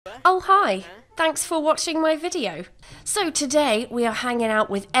Oh hi, thanks for watching my video. So today we are hanging out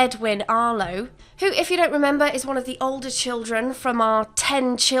with Edwin Arlo, who, if you don't remember, is one of the older children from our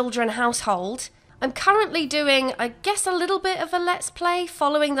 10 children household. I'm currently doing, I guess, a little bit of a Let's Play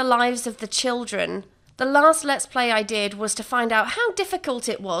following the lives of the children. The last Let's Play I did was to find out how difficult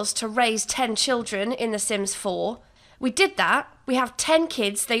it was to raise 10 children in The Sims 4. We did that. We have 10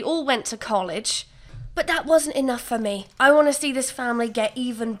 kids, they all went to college. But that wasn't enough for me. I want to see this family get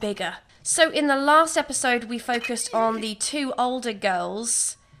even bigger. So in the last episode, we focused on the two older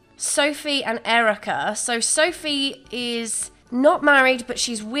girls, Sophie and Erica. So Sophie is not married, but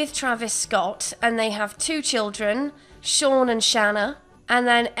she's with Travis Scott, and they have 2 children, Sean and Shanna. And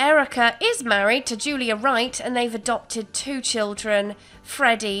then Erica is married to Julia Wright, and they've adopted 2 children,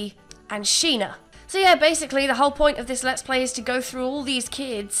 Freddie and Sheena. So yeah, basically the whole point of this Let's Play is to go through all these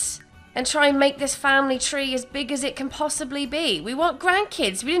kids and try and make this family tree as big as it can possibly be. We want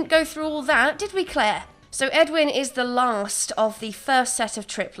grandkids. We didn't go through all that, did we, Claire? So Edwin is the last of the first set of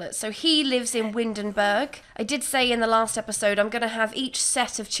triplets. So he lives in Windenburg. I did say in the last episode I'm going to have each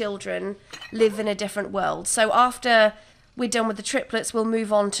set of children live in a different world. So after we're done with the triplets, we'll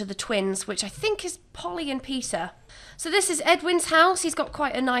move on to the twins, which I think is Polly and Peter. So this is Edwin's house. He's got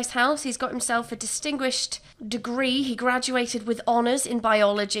quite a nice house. He's got himself a distinguished degree. He graduated with honours in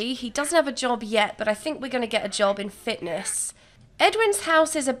biology. He doesn't have a job yet, but I think we're going to get a job in fitness. Edwin's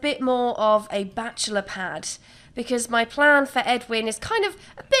house is a bit more of a bachelor pad, because my plan for Edwin is kind of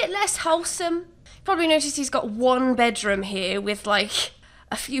a bit less wholesome. Probably noticed he's got 1 bedroom here with like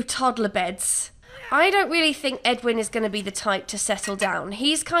a few toddler beds. I don't really think Edwin is going to be the type to settle down.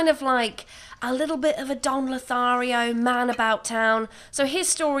 He's kind of like a little bit of a Don Lothario, man about town. So his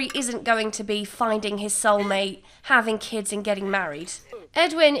story isn't going to be finding his soulmate, having kids and getting married.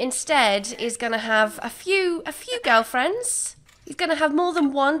 Edwin instead is going to have a few girlfriends. He's going to have more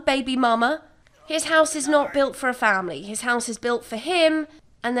than 1 baby mama. His house is not built for a family. His house is built for him,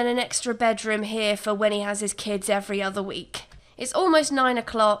 and then an extra bedroom here for when he has his kids every other week. It's almost 9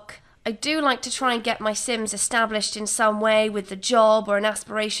 o'clock. I do like to try and get my Sims established in some way with the job or an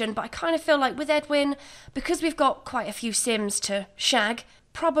aspiration, but I kind of feel like with Edwin, because we've got quite a few Sims to shag,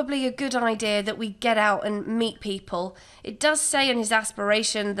 probably a good idea that we get out and meet people. It does say in his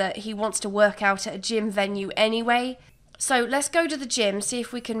aspiration that he wants to work out at a gym venue anyway. So let's go to the gym, see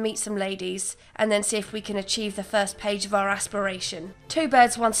if we can meet some ladies, and then see if we can achieve the first page of our aspiration. 2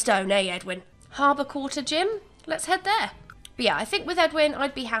 birds, 1 stone, eh, Edwin? Harbour Quarter Gym? Let's head there. But yeah, I think with Edwin,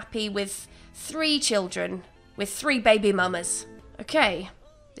 I'd be happy with 3 children, with 3 baby mamas. Okay,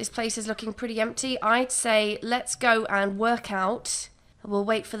 this place is looking pretty empty. I'd say let's go and work out, and we'll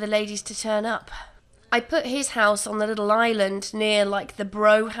wait for the ladies to turn up. I put his house on the little island near, like, the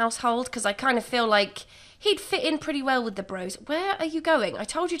bro household, because I kind of feel like he'd fit in pretty well with the bros. Where are you going? I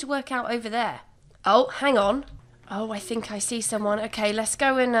told you to work out over there. Oh, hang on. Oh, I think I see someone. Okay, let's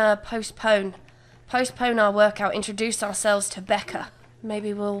go and postpone our workout, introduce ourselves to Becca.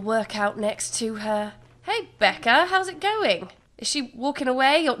 Maybe we'll work out next to her. Hey, Becca, how's it going? Is she walking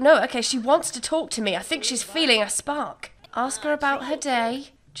away? Or no, okay, she wants to talk to me. I think she's feeling a spark. Ask her about her day.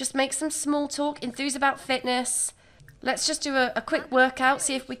 Just make some small talk, enthuse about fitness. Let's just do a quick workout,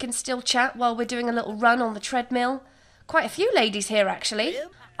 see if we can still chat while we're doing a little run on the treadmill. Quite a few ladies here, actually.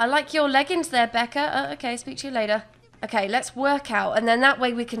 I like your leggings there, Becca. Okay, speak to you later. Okay, let's work out, and then that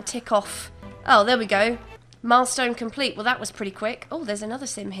way we can tick off. Oh, there we go. Milestone complete. Well, that was pretty quick. Oh, there's another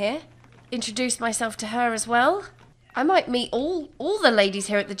Sim here. Introduce myself to her as well. I might meet all the ladies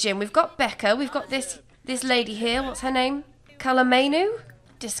here at the gym. We've got Becca. We've got this lady here. What's her name? Kalamenu.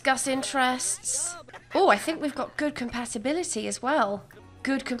 Discuss interests. Oh, I think we've got good compatibility as well.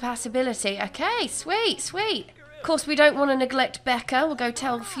 Good compatibility. Okay, sweet, sweet. Of course, we don't want to neglect Becca. We'll go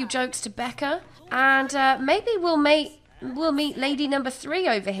tell a few jokes to Becca. And maybe we'll meet lady number 3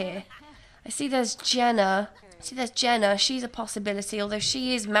 over here. I see there's Jenna. She's a possibility, although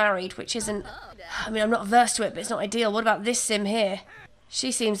she is married, which isn't... I mean, I'm not averse to it, but it's not ideal. What about this Sim here?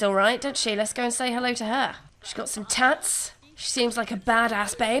 She seems alright, don't she? Let's go and say hello to her. She's got some tats. She seems like a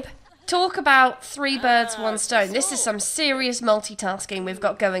badass babe. Talk about 3 birds, 1 stone. This is some serious multitasking we've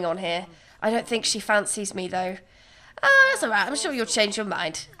got going on here. I don't think she fancies me, though. That's alright. I'm sure you'll change your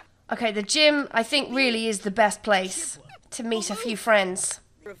mind. Okay, the gym, I think, really is the best place to meet a few friends.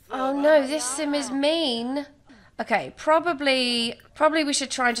 Oh no, this Sim is mean. Okay, probably we should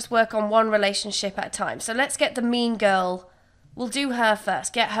try and just work on 1 relationship at a time. So let's get the mean girl. We'll do her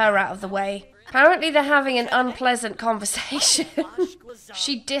first, get her out of the way. Apparently they're having an unpleasant conversation.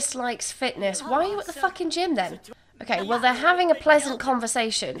 She dislikes fitness. Why are you at the fucking gym then? Okay, well, they're having a pleasant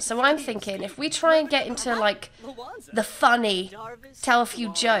conversation, so I'm thinking if we try and get into, like, the funny, tell a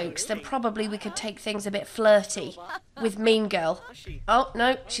few jokes, then probably we could take things a bit flirty with Mean Girl. Oh,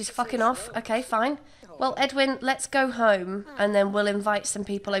 no, she's fucking off. Okay, fine. Well, Edwin, let's go home, and then we'll invite some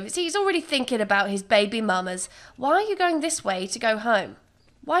people over. See, he's already thinking about his baby mamas. Why are you going this way to go home?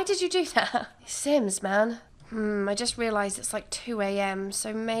 Why did you do that? Sims, man. I just realised it's like 2 a.m,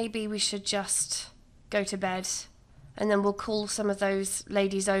 so maybe we should just go to bed. And then we'll call some of those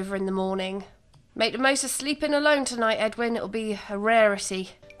ladies over in the morning. Make the most of sleeping alone tonight, Edwin. It'll be a rarity.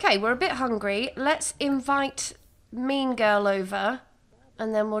 Okay, we're a bit hungry. Let's invite Mean Girl over.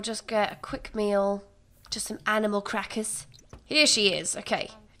 And then we'll just get a quick meal. Just some animal crackers. Here she is.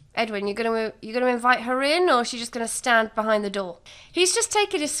 Okay. Edwin, you gonna invite her in, or is she just gonna stand behind the door? He's just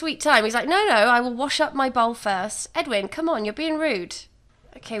taking his sweet time. He's like, no, I will wash up my bowl first. Edwin, come on, you're being rude.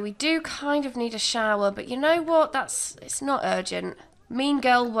 Okay, we do kind of need a shower, but you know what? It's not urgent. Mean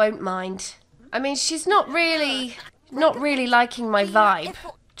Girl won't mind. I mean, she's not really liking my vibe.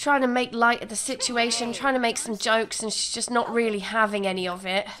 Trying to make light of the situation, trying to make some jokes, and she's just not really having any of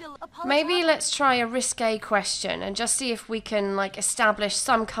it. Maybe let's try a risque question and just see if we can, like, establish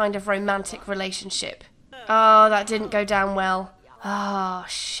some kind of romantic relationship. Oh, that didn't go down well. Oh,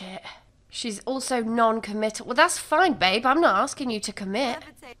 shit. She's also non-committal. Well, that's fine, babe. I'm not asking you to commit.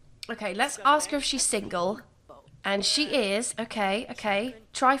 Okay, let's ask her if she's single. And she is. Okay.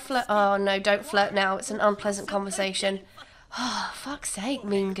 Try flirt. Oh, no, don't flirt now. It's an unpleasant conversation. Oh, fuck's sake,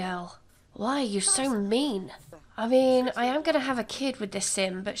 Mean Girl. Why are you so mean? I mean, I am going to have a kid with this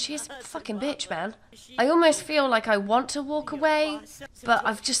sim, but she's a fucking bitch, man. I almost feel like I want to walk away, but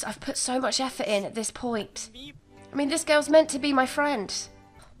I've put so much effort in at this point. I mean, this girl's meant to be my friend.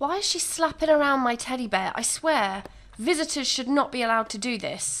 Why is she slapping around my teddy bear? I swear, visitors should not be allowed to do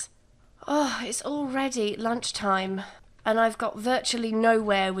this. Oh, it's already lunchtime, and I've got virtually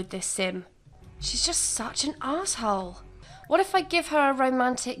nowhere with this sim. She's just such an asshole. What if I give her a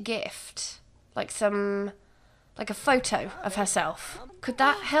romantic gift? Like a photo of herself. Could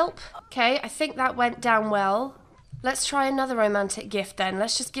that help? Okay, I think that went down well. Let's try another romantic gift then.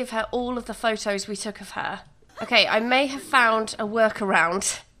 Let's just give her all of the photos we took of her. Okay, I may have found a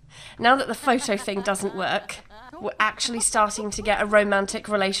workaround. Now that the photo thing doesn't work, we're actually starting to get a romantic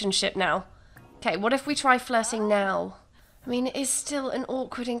relationship now. Okay, what if we try flirting now? I mean, it is still an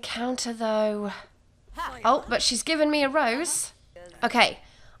awkward encounter though. Oh, but she's given me a rose. Okay,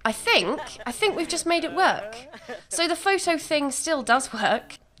 I think we've just made it work. So the photo thing still does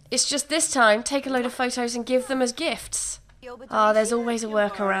work. It's just this time, take a load of photos and give them as gifts. Oh, there's always a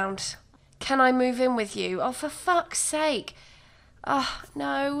workaround. Can I move in with you? Oh, for fuck's sake. Oh,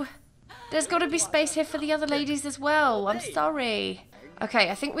 no. There's got to be space here for the other ladies as well. I'm sorry. Okay,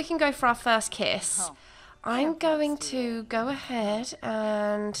 I think we can go for our first kiss. I'm going to go ahead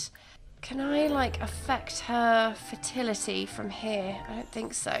and... Can I, like, affect her fertility from here? I don't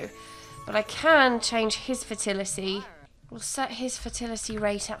think so. But I can change his fertility. We'll set his fertility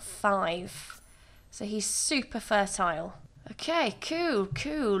rate at 5. So he's super fertile. Okay,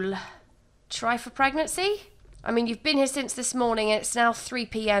 cool. Try for pregnancy? I mean, you've been here since this morning and it's now 3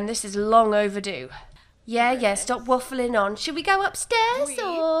 p.m. This is long overdue. Yeah, stop waffling on. Should we go upstairs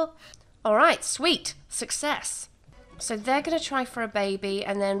or...? Alright, sweet. Success. So they're going to try for a baby,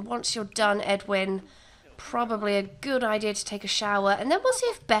 and then once you're done, Edwin, probably a good idea to take a shower, and then we'll see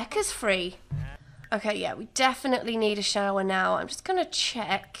if Becca's free. Okay, yeah, we definitely need a shower now. I'm just going to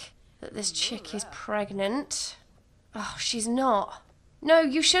check that this chick is pregnant. Oh, she's not. No,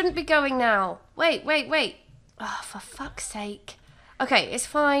 you shouldn't be going now. Wait. Oh, for fuck's sake. Okay, it's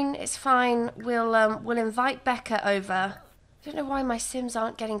fine. We'll invite Becca over. I don't know why my Sims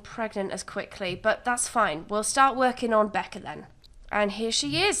aren't getting pregnant as quickly, but that's fine. We'll start working on Becca then. And here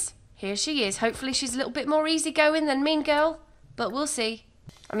she is. Hopefully she's a little bit more easygoing than Mean Girl, but we'll see.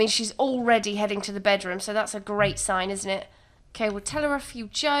 I mean, she's already heading to the bedroom, so that's a great sign, isn't it? Okay, we'll tell her a few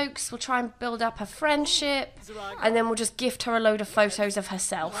jokes, we'll try and build up her friendship, and then we'll just gift her a load of photos of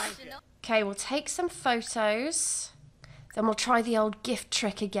herself. Okay, we'll take some photos, then we'll try the old gift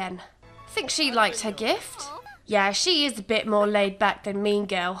trick again. I think she liked her gift. Yeah, she is a bit more laid back than Mean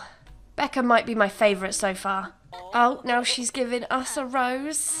Girl. Becca might be my favourite so far. Oh, now she's giving us a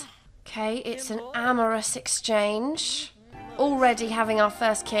rose. Okay, it's an amorous exchange. Already having our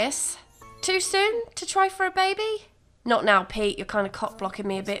first kiss. Too soon to try for a baby? Not now, Pete. You're kind of cock-blocking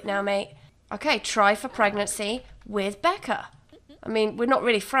me a bit now, mate. Okay, try for pregnancy with Becca. I mean, we're not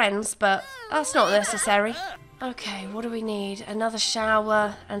really friends, but that's not necessary. Okay, what do we need? Another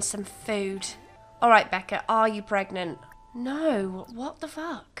shower and some food. Alright, Becca, are you pregnant? No, what the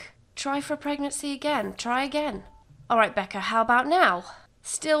fuck? Try for pregnancy again. Try again. All right, Becca, how about now?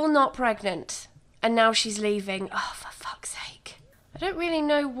 Still not pregnant. And now she's leaving. Oh, for fuck's sake. I don't really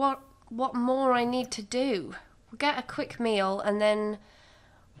know what more I need to do. We'll get a quick meal and then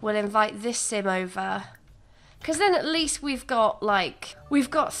we'll invite this sim over. Because then at least we've got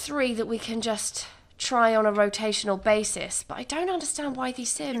 3 that we can just try on a rotational basis. But I don't understand why these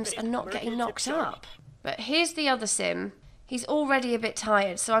sims are not getting knocked up. But here's the other sim. He's already a bit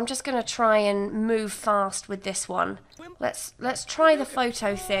tired, so I'm just going to try and move fast with this one. Let's try the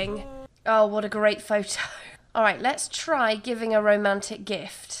photo thing. Oh, what a great photo. All right, let's try giving a romantic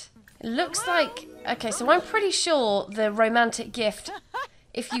gift. It looks like... Okay, so I'm pretty sure the romantic gift,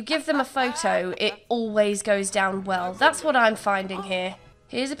 if you give them a photo, it always goes down well. That's what I'm finding here.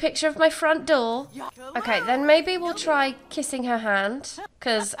 Here's a picture of my front door. Okay, then maybe we'll try kissing her hand,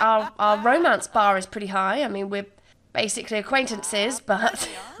 because our romance bar is pretty high. I mean, we're basically acquaintances, but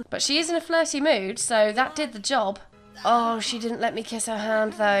she is in a flirty mood, so that did the job. Oh, she didn't let me kiss her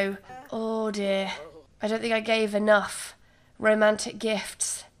hand, though. Oh, dear. I don't think I gave enough romantic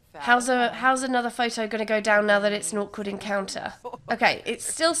gifts. How's another photo going to go down now that it's an awkward encounter? Okay, it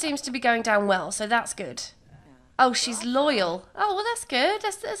still seems to be going down well, so that's good. Oh, she's loyal. Oh, well, that's good.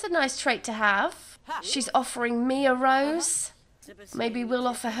 That's a nice trait to have. She's offering me a rose. Maybe we'll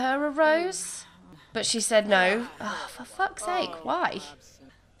offer her a rose? But she said no. Oh, for fuck's sake, why?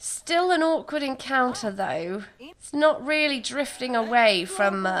 Still an awkward encounter, though. It's not really drifting away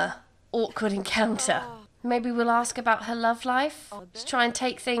from awkward encounter. Maybe we'll ask about her love life. Just try and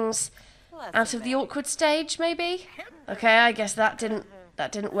take things out of the awkward stage, maybe? Okay, I guess that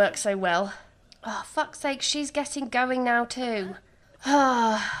didn't work so well. Oh, fuck's sake, she's getting going now, too.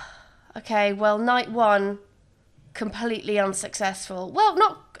 Okay, well, night 1, completely unsuccessful. Well,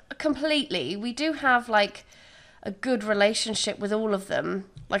 not completely. We do have a good relationship with all of them,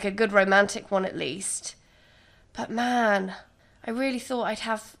 like a good romantic one at least. But man, I really thought I'd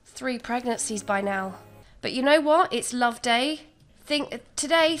have 3 pregnancies by now. But you know what? It's love day.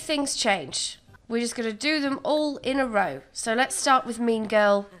 Today things change. We're just gonna do them all in a row. So let's start with Mean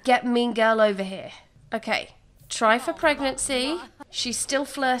Girl. Get Mean Girl over here. Okay, try for pregnancy. She's still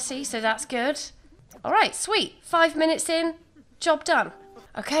flirty, so that's good. All right, sweet. 5 minutes in, job done.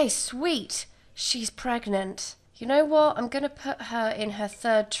 Okay, sweet. She's pregnant. You know what? I'm going to put her in her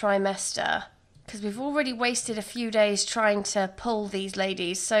 3rd trimester because we've already wasted a few days trying to pull these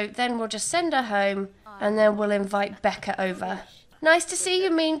ladies. So then we'll just send her home and then we'll invite Becca over. Nice to see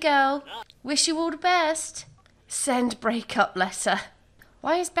you, Mean Girl. Wish you all the best. Send breakup letter.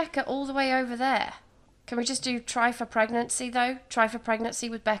 Why is Becca all the way over there? Can we just do try for pregnancy, though? Try for pregnancy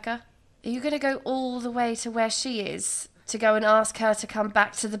with Becca? Are you going to go all the way to where she is to go and ask her to come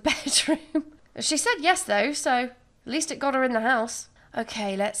back to the bedroom? She said yes, though, so at least it got her in the house.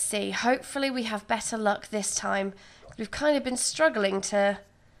 Okay, let's see. Hopefully we have better luck this time. We've kind of been struggling to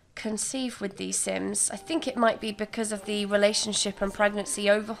conceive with these Sims. I think it might be because of the relationship and pregnancy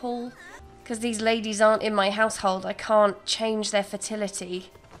overhaul. Because these ladies aren't in my household, I can't change their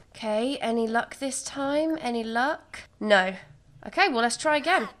fertility. Okay, any luck this time? Any luck? No. Okay, well, let's try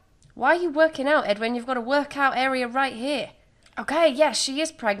again. Why are you working out, Edwin? You've got a workout area right here. Okay, yes, she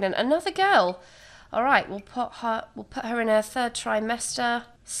is pregnant. Another girl. All right, we'll put her in her 3rd trimester,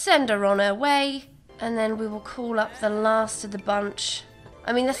 send her on her way, and then we will call up the last of the bunch.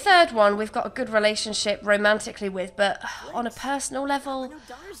 I mean, the 3rd one we've got a good relationship romantically with, but on a personal level,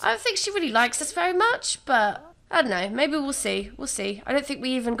 I don't think she really likes us very much, but I don't know, maybe we'll see. We'll see. I don't think we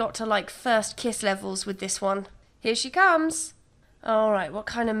even got to, first kiss levels with this one. Here she comes. All right, what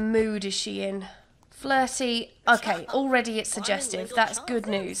kind of mood is she in? Flirty. Okay, already it's suggestive. That's good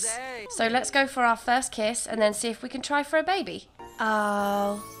news. So let's go for our first kiss and then see if we can try for a baby.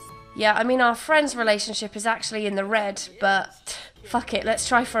 Oh. Yeah, I mean, our friend's relationship is actually in the red, but fuck it, let's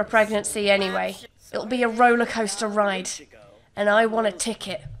try for a pregnancy anyway. It'll be a roller coaster ride, and I want a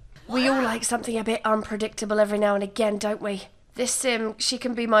ticket. We all like something a bit unpredictable every now and again, don't we? This sim, she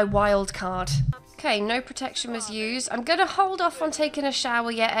can be my wild card. Okay, no protection was used. I'm going to hold off on taking a shower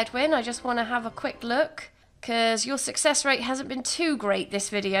yet, Edwin. I just want to have a quick look, because your success rate hasn't been too great this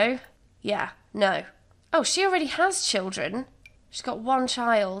video. Yeah, no. Oh, she already has children. She's got 1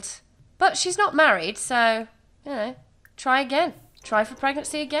 child. But she's not married, so, you know, try again. Try for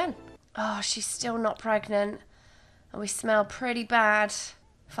pregnancy again. Oh, she's still not pregnant. And we smell pretty bad.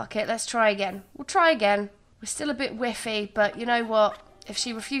 Fuck it, let's try again. We'll try again. We're still a bit whiffy, but you know what? If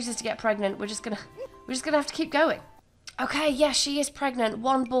she refuses to get pregnant, we're just gonna have to keep going. Okay, yeah, she is pregnant.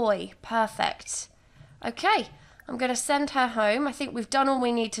 1 boy. Perfect. Okay, I'm gonna send her home. I think we've done all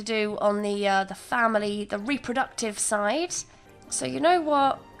we need to do on the family, the reproductive side. So you know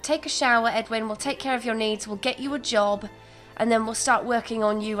what? take a shower, Edwin. We'll take care of your needs. We'll get you a job. And then we'll start working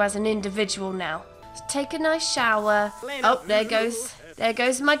on you as an individual now. So take a nice shower. Oh, there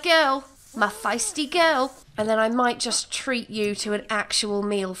goes my girl. My feisty girl. And then I might just treat you to an actual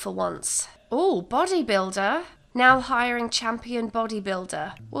meal for once. Oh, bodybuilder. Now hiring champion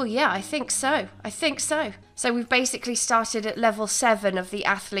bodybuilder. Well, yeah, I think so. So we've basically started at level 7 of the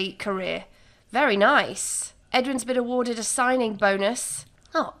athlete career. Very nice. Edwin's been awarded a signing bonus.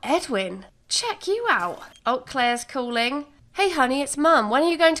 Oh, Edwin, check you out. Oh, Claire's calling. Hey, honey, it's Mum. When are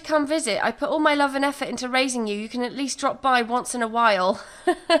you going to come visit? I put all my love and effort into raising you. You can at least drop by once in a while.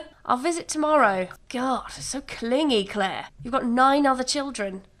 I'll visit tomorrow. God, so clingy, Claire. You've got 9 other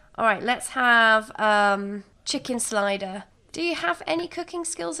children. All right, let's have chicken slider. Do you have any cooking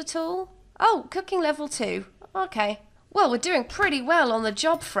skills at all? Oh, cooking level 2. Okay. Well, we're doing pretty well on the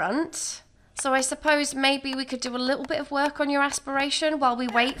job front. So I suppose maybe we could do a little bit of work on your aspiration while we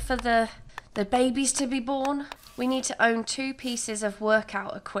wait for the babies to be born. We need to own 2 pieces of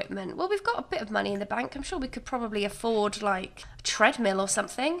workout equipment. Well, we've got a bit of money in the bank. I'm sure we could probably afford, like, a treadmill or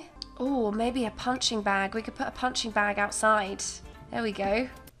something. Oh, maybe a punching bag. We could put a punching bag outside. There we go.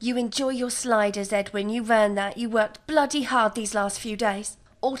 You enjoy your sliders, Edwin. You've earned that. You worked bloody hard these last few days.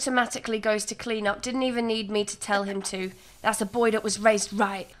 Automatically goes to clean up. Didn't even need me to tell him to. That's a boy that was raised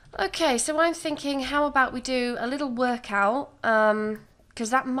right. Okay, so I'm thinking, how about we do a little workout?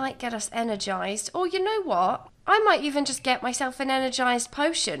 Because that might get us energized. Or you know what? I might even just get myself an energized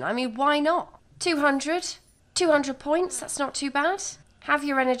potion. I mean, why not? 200 points, that's not too bad. Have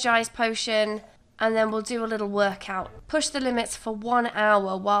your energized potion, and then we'll do a little workout. Push the limits for 1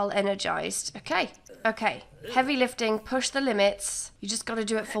 hour while energized. Okay. Heavy lifting, push the limits. You just got to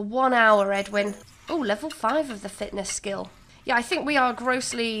do it for 1 hour, Edwin. Oh, level 5 of the fitness skill. Yeah, I think we are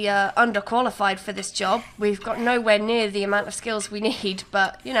grossly underqualified for this job. We've got nowhere near the amount of skills we need,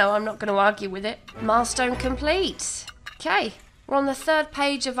 but, you know, I'm not going to argue with it. Milestone complete. Okay, we're on the 3rd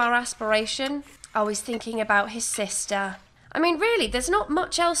page of our aspiration. Oh, he's thinking about his sister. I mean, really, there's not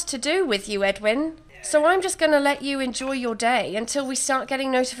much else to do with you, Edwin. So I'm just going to let you enjoy your day until we start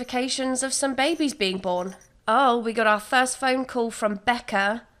getting notifications of some babies being born. Oh, we got our first phone call from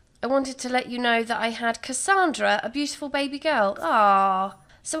Becca. I wanted to let you know that I had Cassandra, a beautiful baby girl. Ah,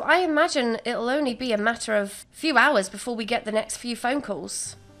 so I imagine it'll only be a matter of a few hours before we get the next few phone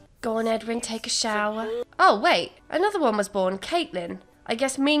calls. Go on, Edwin, take a shower. Oh, wait, another one was born, Caitlin. I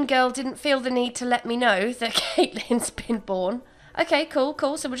guess Mean Girl didn't feel the need to let me know that Caitlin's been born. Okay,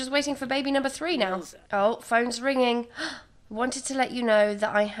 cool. So we're just waiting for baby number 3 now. Oh, phone's ringing. Wanted to let you know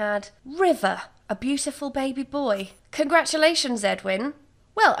that I had River, a beautiful baby boy. Congratulations, Edwin.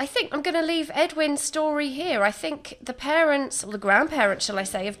 Well, I think I'm going to leave Edwin's story here. I think the parents, or the grandparents, shall I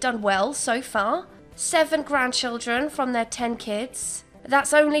say, have done well so far. 7 grandchildren from their 10 kids.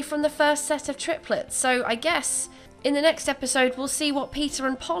 That's only from the first set of triplets. So I guess in the next episode, we'll see what Peter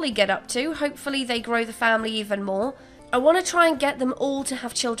and Polly get up to. Hopefully they grow the family even more. I want to try and get them all to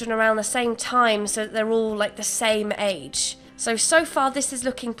have children around the same time so that they're all like the same age. So far this is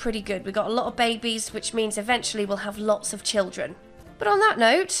looking pretty good. We've got a lot of babies, which means eventually we'll have lots of children. But on that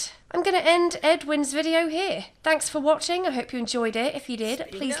note, I'm going to end Edwin's video here. Thanks for watching. I hope you enjoyed it. If you did,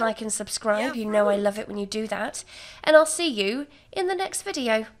 please like and subscribe. You know I love it when you do that. And I'll see you in the next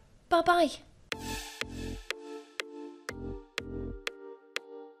video. Bye-bye.